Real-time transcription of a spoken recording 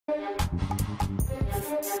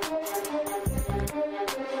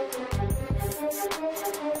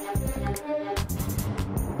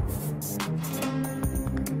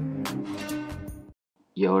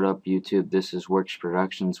Yo, what up YouTube, this is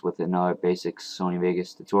Worksproductions with another basic Sony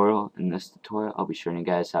Vegas tutorial. In this tutorial I'll be showing you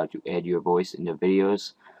guys how to add your voice into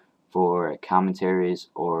videos for commentaries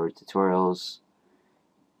or tutorials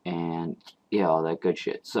and yeah, all that good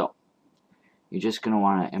shit. So you're just going to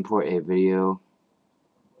want to import a video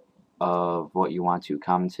of what you want to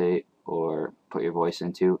commentate or put your voice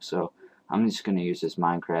into. So I'm just going to use this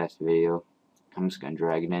Minecraft video. I'm just going to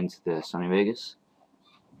drag it into the Sony Vegas.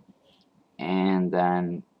 And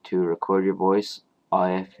then to record your voice, all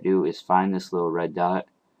you have to do is find this little red dot.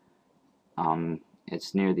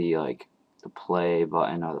 It's near the play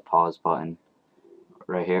button or the pause button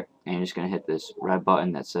right here, and you're just gonna hit this red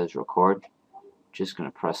button that says record. Just gonna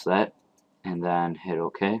press that and then hit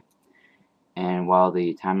OK. And while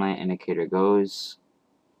the timeline indicator goes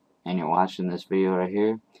and you're watching this video right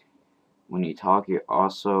here, when you talk you're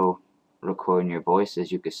also recording your voice,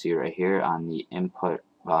 as you can see right here on the input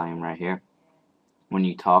volume right here. When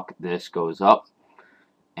you talk, this goes up,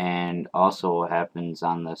 and also what happens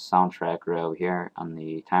on the soundtrack rail here on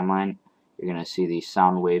the timeline, you're gonna see these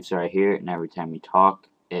sound waves right here, and every time you talk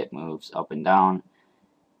it moves up and down.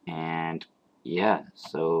 And yeah,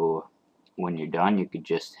 so when you're done you could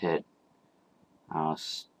just hit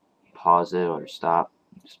pause it or stop,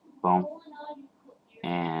 just boom,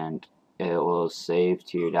 and it will save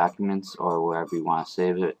to your documents or wherever you want to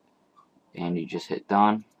save it, and you just hit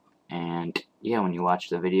done. And yeah, when you watch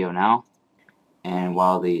the video now, and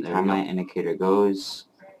while the timeline indicator goes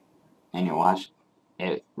and you watch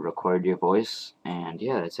it, record your voice, and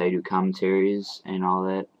yeah, that's how you do commentaries and all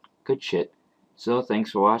that good shit. So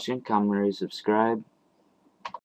thanks for watching, comment, rate, subscribe,